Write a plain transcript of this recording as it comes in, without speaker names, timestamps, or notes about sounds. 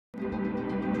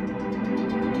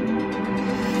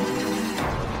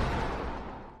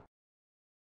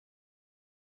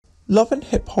Love and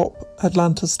hip-hop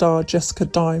Atlanta star Jessica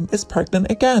Dime is pregnant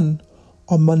again.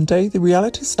 On Monday, the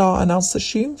reality star announced that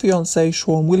she and fiancé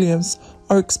Shawne Williams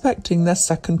are expecting their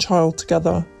second child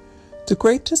together. The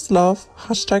greatest love,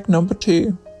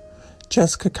 #2.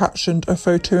 Jessica captioned a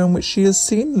photo in which she is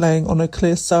seen laying on a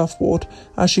clear surfboard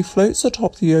as she floats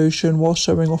atop the ocean while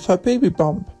showing off her baby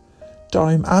bump.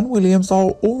 Dime and Williams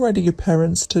are already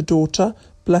parents to daughter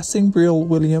Blessing Brielle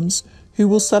Williams, who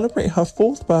will celebrate her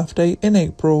 4th birthday in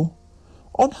April.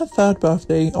 On her 3rd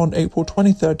birthday on April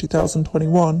 23,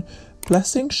 2021,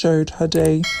 Blessing showed her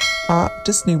day at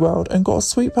Disney World and got a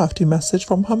sweet birthday message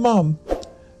from her mum.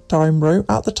 Dime wrote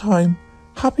at the time,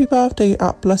 "Happy birthday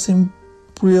at Blessing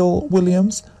Brielle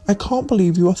Williams. I can't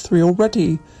believe you are 3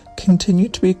 already. Continue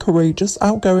to be courageous,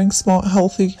 outgoing, smart,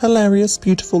 healthy, hilarious,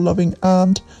 beautiful, loving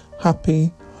and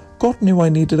happy. God knew I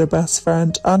needed a best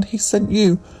friend and he sent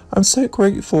you. I'm so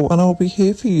grateful and I'll be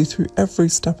here for you through every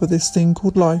step of this thing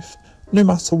called life, no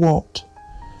matter what."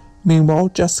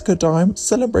 Meanwhile, Jessica Dime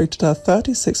celebrated her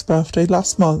 36th birthday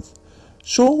last month.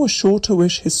 Shawne was sure to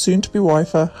wish his soon-to-be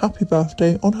wife a happy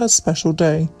birthday on her special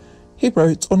day. He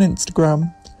wrote on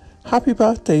Instagram, "Happy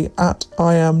birthday at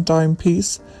I am Dime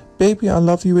Peace. Baby, I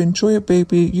love you. Enjoy it,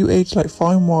 baby. You age like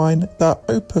fine wine. That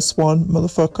opus one,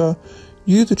 motherfucker.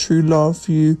 You the true love.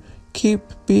 You keep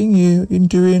being you and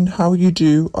doing how you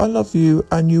do. I love you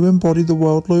and you embody the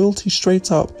world loyalty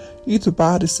straight up. You the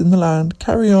baddest in the land.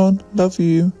 Carry on. Love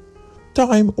you."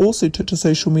 Dime also took to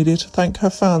social media to thank her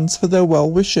fans for their well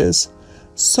wishes.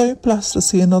 "So blessed to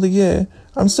see another year.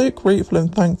 I'm so grateful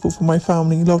and thankful for my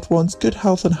family, loved ones, good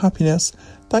health and happiness.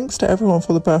 Thanks to everyone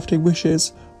for the birthday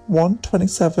wishes.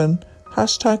 1/27.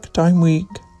 #Dime Week."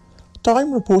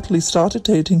 Dime reportedly started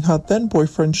dating her then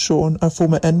boyfriend Shawne, a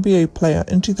former NBA player,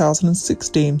 in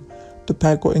 2016. The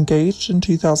pair got engaged in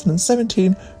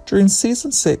 2017 during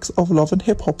season 6 of Love and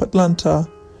Hip-Hop Atlanta.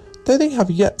 Though they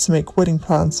have yet to make wedding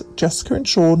plans, Jessica and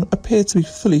Shawne appear to be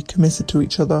fully committed to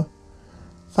each other.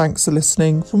 Thanks for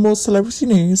listening. For more celebrity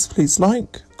news, please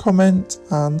like, comment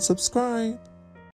and subscribe.